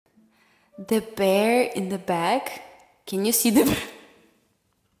The bear in the back. Can you see the bear?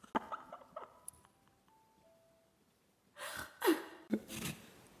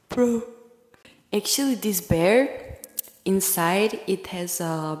 Bro. Actually, this bear, inside it has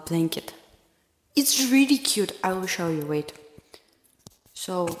a blanket. It's really cute. I will show you, wait.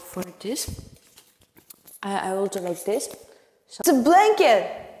 So for this, I will do like this. So It's a blanket!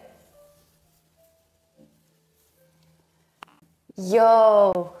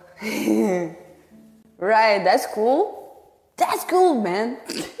 Yo! Right, that's cool. That's cool, man.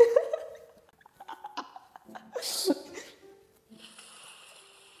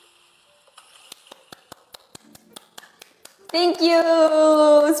 Thank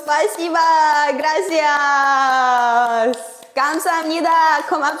you! Спасибо! Gracias! 감사합니다!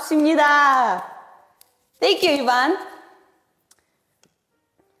 고맙습니다! Thank you, Ivan!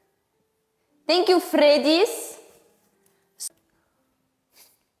 Thank you, Freddy's!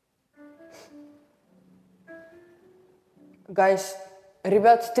 Guys,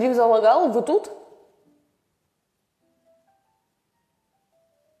 ребят, стрим залагал, вы тут?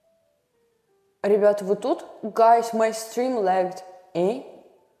 Ребят, вы тут? Guys, my stream lagged. Eh?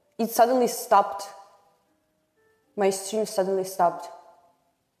 It suddenly stopped. My stream suddenly stopped.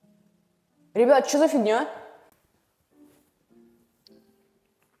 Ребят, что за фигня?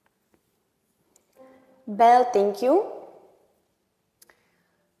 Bell, thank you.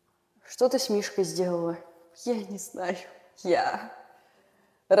 Что ты с Мишкой сделала? Я не знаю. Я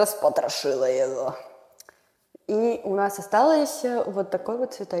распотрошила его. И у нас осталось вот такой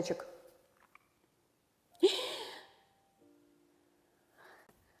вот цветочек.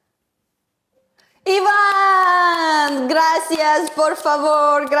 Иван! Gracias, por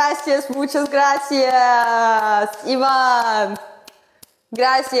favor. Gracias, muchas gracias. Иван!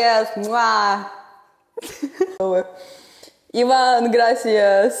 Gracias. Muah. Иван,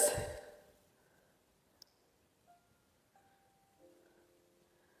 gracias.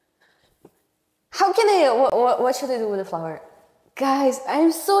 How can I, what should I do with the flower? Guys,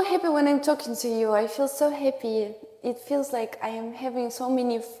 I'm so happy when I'm talking to you. I feel so happy. It feels like I am having so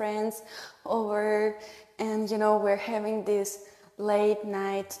many friends over and you know, we're having this late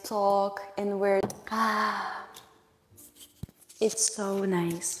night talk and we're, it's so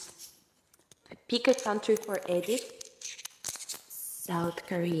nice. Pick a country for edit. South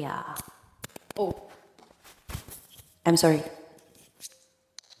Korea. Oh, I'm sorry.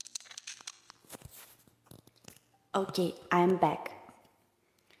 Okay, I'm back.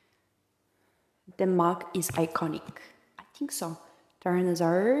 The mug is iconic. I think so.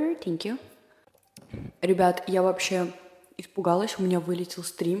 Tyrannosaur, thank you. Ребят, я вообще испугалась, у меня вылетел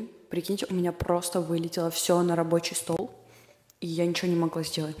стрим. Прикиньте, у меня просто вылетело все на рабочий стол. И я ничего не могла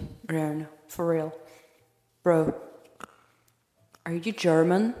сделать. Реально. For real. Bro. Are you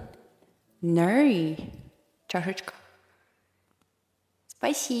German? No. Чашечка.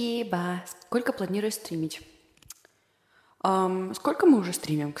 Спасибо. Сколько планирую стримить? Сколько мы уже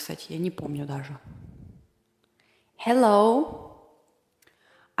стримим, кстати? Я не помню даже. Hello.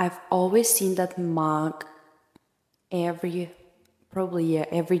 I've always seen that mug probably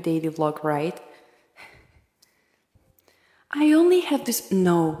every daily vlog, right? I only have this,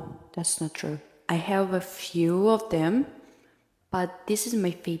 no, that's not true. I have a few of them, but this is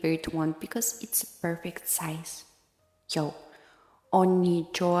my favorite one because it's a perfect size. Yo,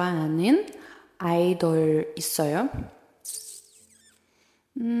 언니 좋아하는 아이돌 있어요?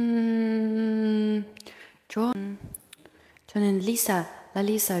 저는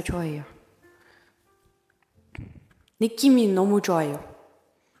랄리사 좋아해요. 느낌이 너무 좋아요.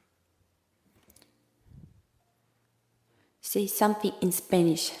 Say something in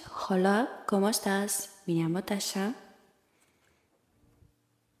Spanish. Hola, ¿cómo estás? Me llamo Tasha.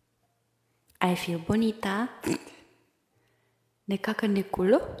 I feel bonita. ¿De caca de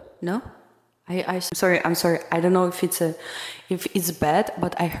culo? No? I'm sorry. I don't know if it's bad,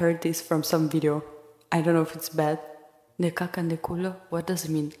 but I heard this from some video. I don't know if it's bad. De caca de culo? What does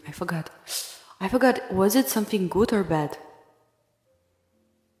it mean? I forgot. Was it something good or bad?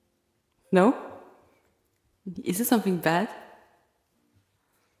 No? Is it something bad?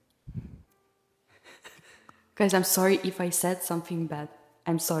 Guys, I'm sorry if I said something bad.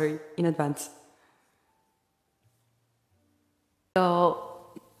 I'm sorry in advance.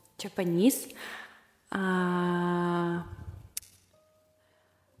 So, Japanese.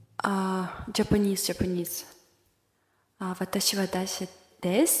 Japanese. 私はダッシュ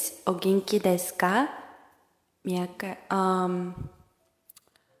です。お元気ですか? I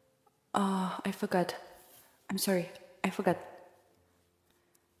forgot. I'm sorry. I forgot.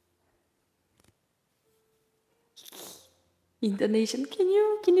 Intonation. Can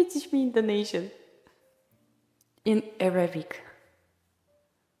you teach me intonation? In Arabic.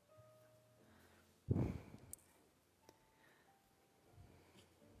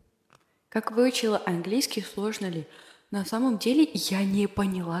 Как выучила английский, сложно ли? На самом деле я не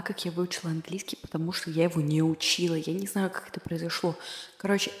поняла, как я выучила английский, потому что я его не учила. Я не знаю, как это произошло.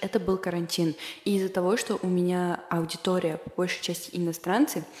 Короче, это был карантин. И из-за того, что у меня аудитория по большей части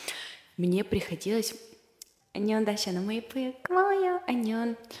иностранцы, мне приходилось... Аньон, Даша, на мои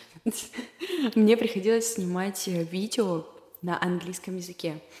аньон. Мне приходилось снимать видео на английском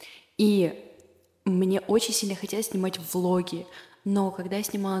языке. И мне очень сильно хотелось снимать влоги. Но когда я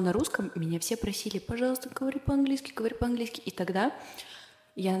снимала на русском, меня все просили, пожалуйста, говори по-английски, говори по-английски. И тогда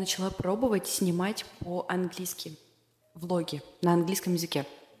я начала пробовать снимать по-английски влоги на английском языке.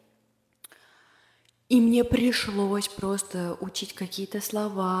 И мне пришлось просто учить какие-то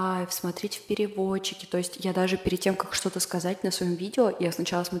слова, смотреть в переводчике. То есть я даже перед тем, как что-то сказать на своем видео, я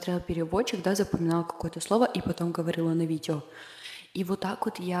сначала смотрела переводчик, да, запоминала какое-то слово и потом говорила на видео. И вот так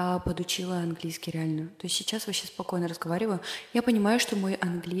вот я подучила английский реально. То есть сейчас вообще спокойно разговариваю. Я понимаю, что мой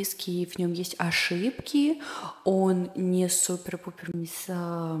английский, в нем есть ошибки, он не супер-пупер,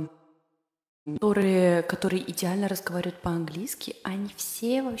 которые идеально разговаривают по-английски, они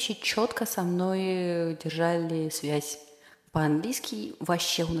все вообще четко со мной держали связь. По-английски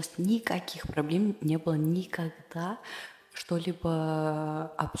вообще у нас никаких проблем не было никогда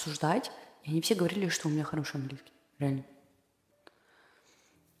что-либо обсуждать. И они все говорили, что у меня хороший английский. Реально.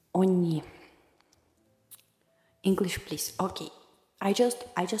 Only English, please. Okay. I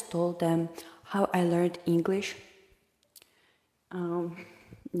just told them how I learned English.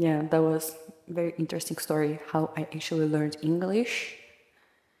 Yeah, that was a very interesting story how I actually learned English.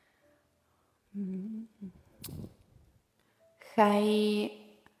 High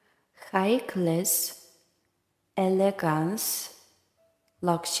class, elegance,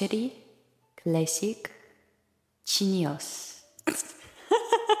 luxury, classic, genius.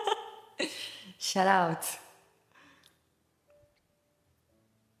 Shout out.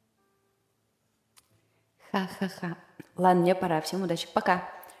 Ха-ха-ха. Ладно, мне пора. Всем удачи. Пока.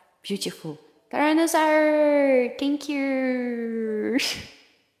 Beautiful. Karanazar! Thank you.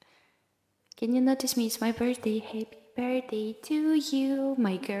 Can you notice me? It's my birthday. Happy birthday to you,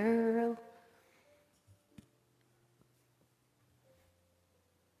 my girl.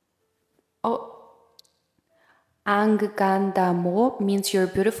 Oh. Anggandamo means you're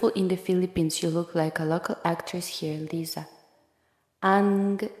beautiful in the Philippines. You look like a local actress here, Lisa.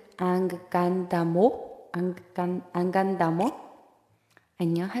 Anggandamo. 안간다모?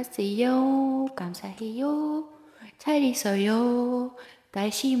 안녕하세요. 감사해요. 잘 있어요.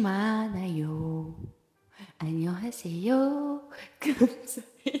 다시 만나요. 안녕하세요.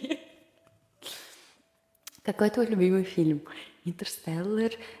 감사해요. Какой твой любимый фильм?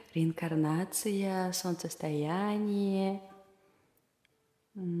 Интерстеллар, Реинкарнация, Солнцестояние,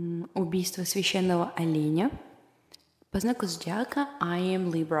 Убийство священного оленя. По знаку зодиака I am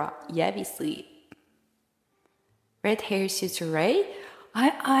Libra. Я весы. Red hair suits Ray.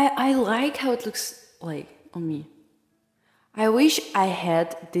 I like how it looks like on me. I wish I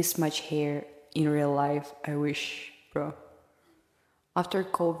had this much hair in real life. I wish, bro. After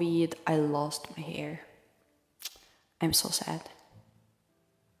COVID, I lost my hair. I'm so sad.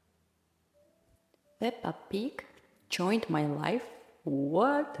 Peppa Pig joined my life.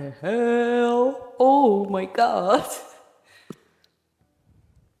 What the hell? Oh my god.